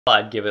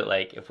I'd give it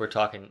like, if we're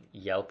talking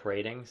Yelp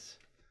ratings,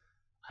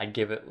 I'd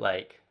give it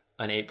like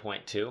an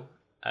 8.2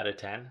 out of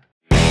 10.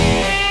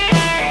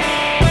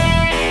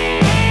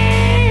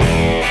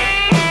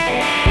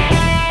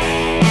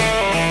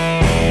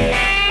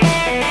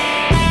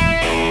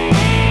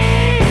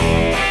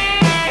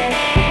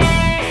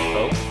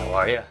 Folks, how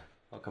are you?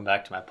 Welcome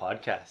back to my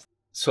podcast.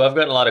 So I've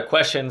gotten a lot of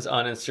questions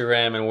on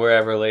Instagram and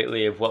wherever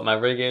lately of what my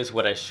rig is,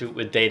 what I shoot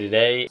with day to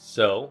day.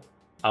 So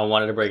I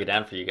wanted to break it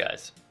down for you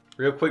guys.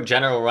 Real quick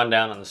general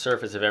rundown on the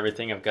surface of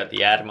everything. I've got the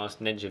Atomos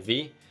Ninja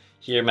V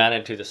here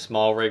mounted to the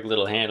small rig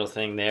little handle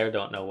thing there.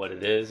 Don't know what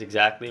it is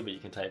exactly, but you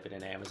can type it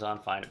in Amazon,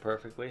 find it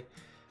perfectly.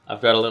 I've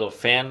got a little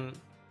fan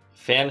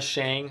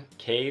shang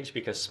cage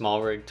because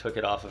small rig took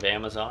it off of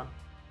Amazon,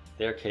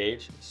 their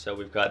cage. So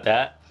we've got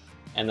that.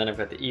 And then I've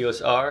got the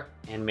EOS R,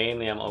 and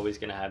mainly I'm always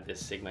going to have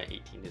this Sigma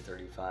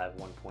 18-35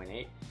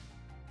 1.8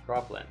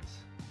 crop lens.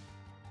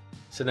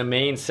 So the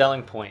main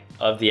selling point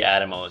of the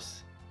Atomos,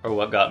 or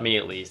what got me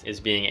at least, is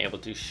being able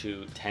to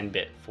shoot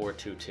 10-bit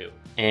 422.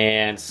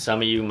 And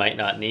some of you might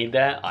not need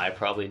that. I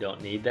probably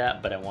don't need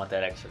that, but I want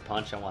that extra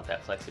punch. I want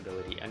that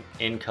flexibility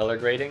in color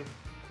grading,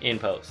 in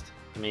post.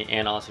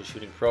 And also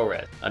shooting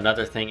ProRes.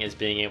 Another thing is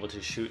being able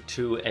to shoot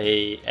to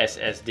a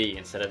SSD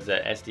instead of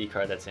the SD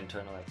card that's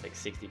internal. That's like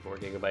 64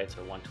 gigabytes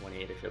or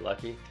 128 if you're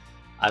lucky.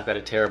 I've got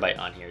a terabyte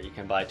on here. You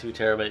can buy 2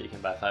 terabyte, you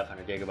can buy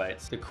 500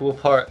 gigabytes. The cool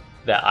part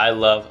that I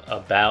love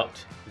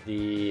about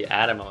the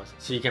Atomos,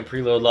 so you can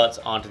preload LUTs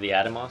onto the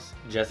Atomos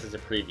just as a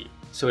preview.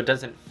 So it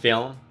doesn't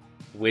film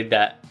with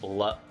that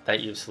LUT that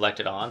you've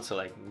selected on. So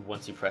like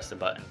once you press the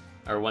button,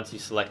 or once you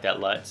select that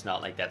LUT, it's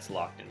not like that's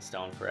locked in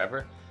stone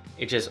forever.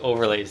 It just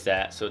overlays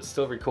that, so it's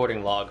still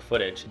recording log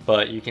footage,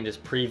 but you can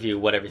just preview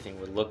what everything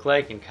would look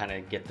like and kind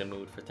of get the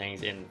mood for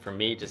things. And for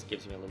me, it just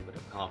gives me a little bit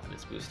of a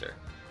confidence booster.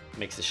 It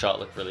makes the shot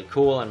look really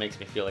cool and makes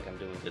me feel like I'm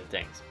doing good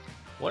things.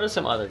 What are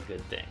some other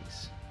good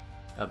things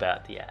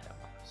about the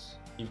Atomos?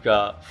 You've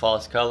got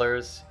false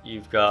colors,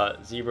 you've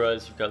got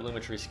zebras, you've got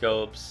lumetri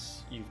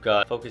scopes, you've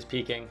got focus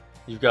peaking.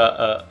 You've got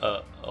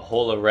a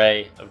whole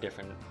array of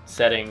different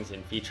settings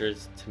and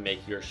features to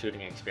make your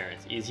shooting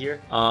experience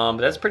easier. But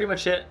that's pretty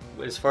much it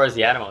as far as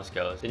the Atomos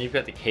goes. Then you've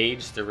got the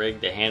cage, the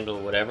rig, the handle,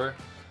 whatever.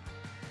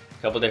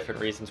 A couple different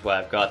reasons why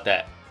I've got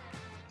that.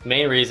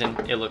 Main reason,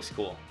 it looks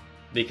cool.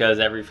 Because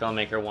every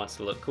filmmaker wants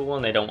to look cool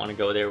and they don't want to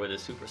go there with a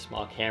super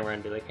small camera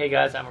and be like, hey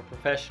guys, I'm a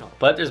professional.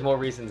 But there's more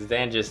reasons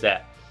than just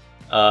that.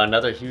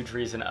 Another huge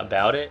reason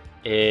about it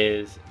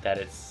is that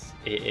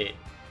it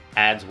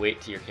adds weight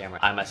to your camera.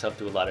 I myself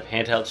do a lot of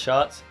handheld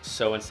shots,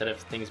 so instead of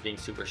things being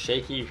super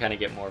shaky, you kind of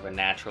get more of a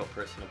natural,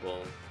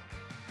 personable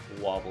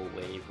wobble,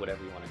 wave,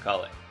 whatever you want to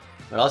call it.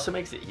 It also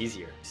makes it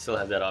easier. You still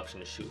have that option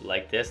to shoot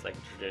like this, like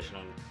a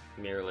traditional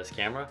mirrorless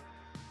camera,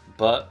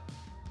 but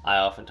I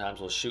oftentimes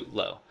will shoot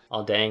low.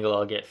 I'll dangle,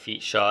 I'll get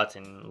feet shots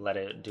and let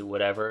it do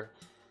whatever.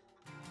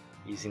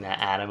 Using that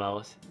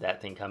Atomos,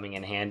 that thing coming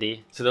in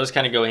handy. So those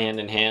kind of go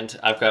hand in hand.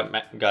 I've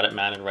got it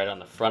mounted right on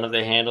the front of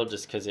the handle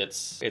just because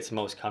it's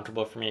most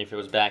comfortable for me. If it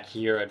was back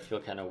here, I'd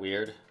feel kind of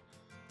weird.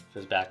 If it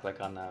was back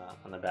like on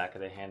the back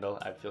of the handle,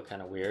 I'd feel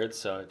kind of weird.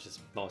 So it's just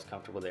most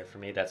comfortable there for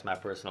me. That's my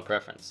personal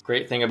preference.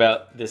 Great thing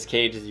about this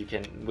cage is you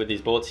can, with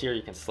these bolts here,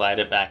 you can slide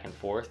it back and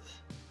forth.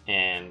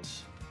 And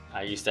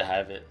I used to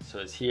have it so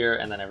it's here,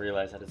 and then I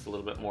realized that it's a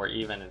little bit more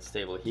even and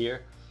stable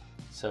here.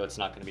 So it's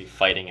not going to be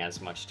fighting as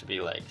much to be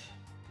like,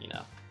 you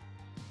know,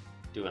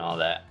 doing all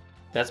that.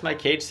 That's my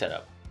cage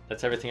setup.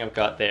 That's everything I've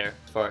got there.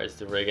 As far as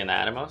the rig and the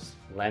Atomos,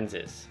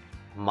 lenses.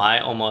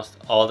 Almost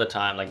all the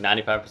time, like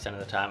 95% of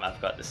the time, I've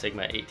got the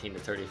Sigma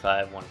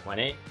 18-35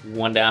 1.8.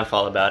 One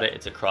downfall about it,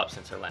 it's a crop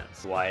sensor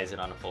lens. Why is it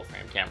on a full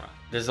frame camera?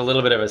 There's a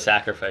little bit of a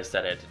sacrifice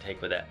that I had to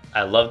take with that.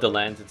 I love the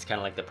lens. It's kind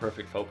of like the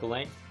perfect focal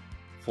length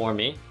for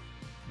me,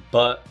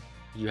 but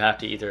you have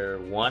to either,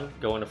 one,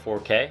 go into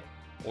 4K,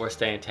 or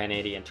stay in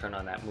 1080 and turn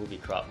on that movie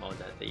crop mode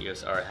that the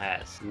EOS R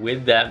has.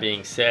 With that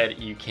being said,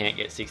 you can't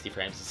get 60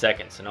 frames a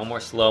second, so no more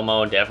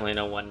slow-mo, definitely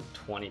no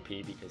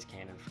 120p because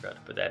Canon forgot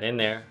to put that in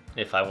there.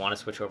 If I want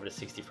to switch over to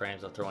 60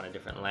 frames, I'll throw on a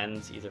different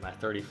lens, either my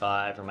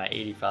 35 or my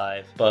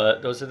 85,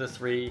 but those are the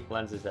 3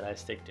 lenses that I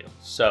stick to.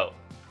 So,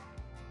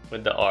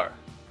 with the R,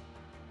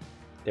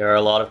 there are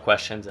a lot of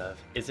questions of,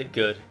 is it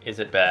good, is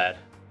it bad,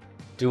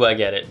 do I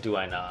get it, do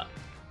I not?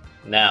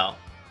 Now,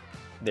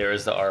 there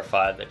is the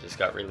R5 that just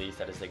got released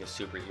that is like a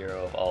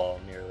superhero of all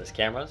mirrorless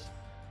cameras.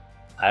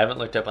 I haven't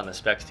looked up on the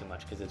specs too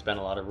much because it's been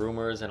a lot of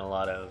rumors and a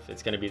lot of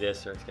it's going to be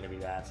this or it's going to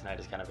be that, and I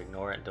just kind of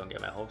ignore it and don't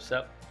get my hopes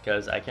up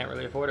because I can't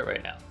really afford it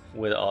right now.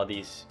 With all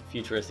these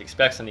futuristic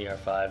specs on the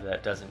R5,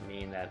 that doesn't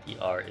mean that the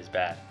R is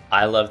bad.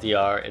 I love the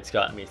R. It's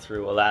gotten me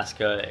through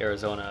Alaska,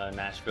 Arizona,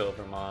 Nashville,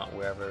 Vermont,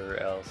 wherever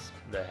else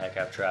the heck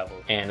I've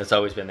traveled. And it's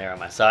always been there on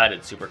my side.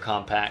 It's super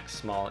compact,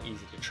 small,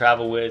 easy to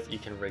travel with. You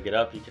can rig it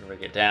up, you can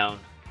rig it down.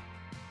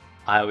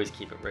 I always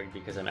keep it rigged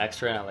because I'm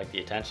extra and I like the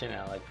attention and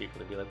I like people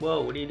to be like,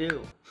 whoa, what do you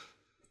do?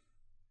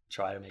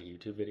 Try to make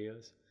YouTube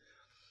videos.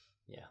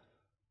 Yeah.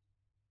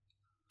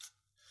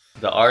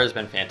 The R has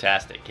been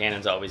fantastic.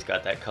 Canon's always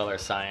got that color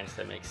science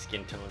that makes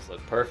skin tones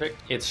look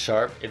perfect. It's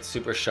sharp, it's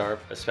super sharp,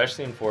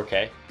 especially in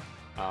 4K.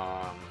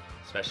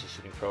 Especially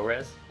shooting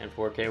ProRes in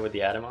 4K with the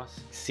Atomos.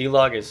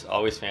 C-Log is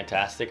always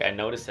fantastic. I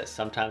noticed that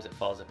sometimes it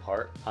falls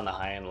apart on the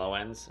high and low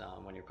ends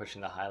when you're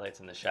pushing the highlights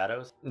and the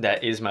shadows.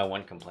 That is my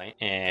one complaint,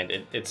 and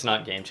it's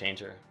not game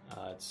changer.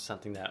 It's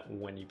something that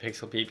when you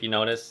pixel peep you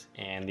notice,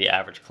 and the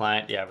average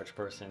client, the average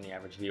person, the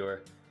average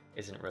viewer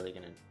isn't really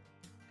gonna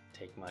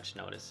take much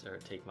notice or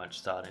take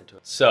much thought into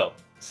it. So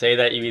say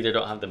that you either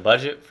don't have the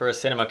budget for a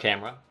cinema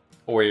camera,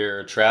 or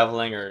you're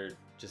traveling, or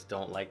just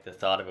don't like the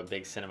thought of a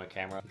big cinema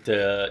camera.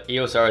 The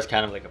EOS R is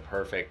kind of like a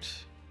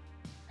perfect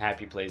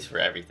happy place for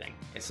everything.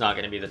 It's not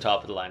going to be the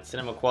top of the line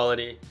cinema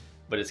quality,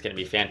 but it's going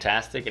to be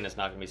fantastic, and it's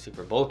not going to be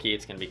super bulky.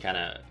 It's going to be kind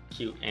of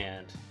cute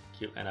and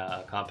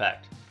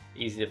compact,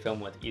 easy to film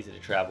with, easy to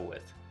travel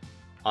with.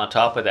 On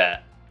top of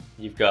that,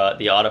 you've got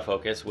the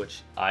autofocus,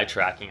 which eye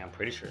tracking, I'm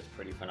pretty sure is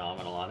pretty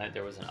phenomenal on it.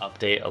 There was an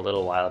update a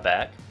little while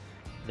back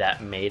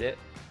that made it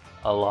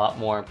a lot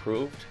more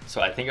improved,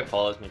 so I think it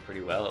follows me pretty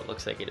well. It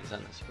looks like it is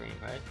on the screen,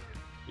 right?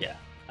 Yeah,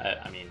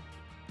 I mean,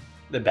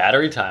 the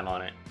battery time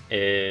on it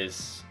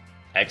is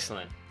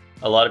excellent.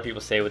 A lot of people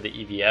say with the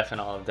EVF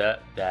and all of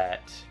that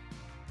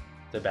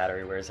the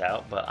battery wears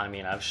out, but I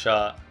mean, I've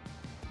shot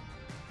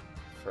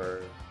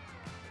for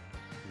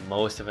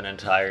most of an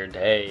entire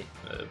day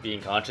being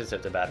conscious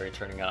of the battery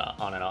turning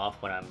on and off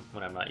when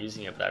I'm not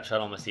using it, but I've shot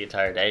almost the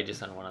entire day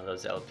just on one of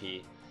those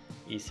LP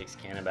E6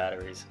 Canon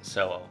batteries.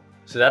 So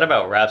that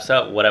about wraps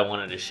up what I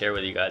wanted to share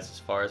with you guys as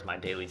far as my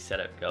daily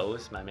setup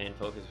goes. My main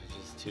focus was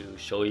just to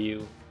show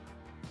you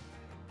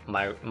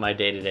my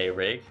day-to-day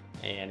rig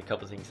and a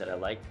couple things that I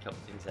like, a couple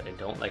things that I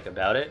don't like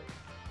about it.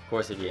 Of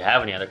course, if you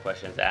have any other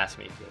questions, ask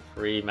me. Feel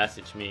free,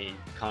 message me,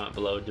 comment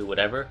below, do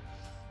whatever.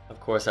 Of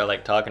course, I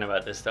like talking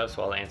about this stuff,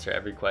 so I'll answer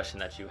every question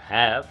that you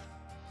have.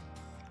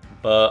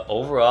 But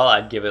overall,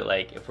 I'd give it,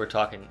 like, if we're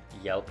talking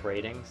Yelp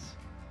ratings,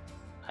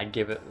 I'd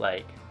give it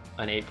like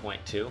an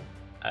 8.2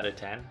 out of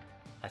 10.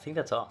 I think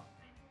that's all.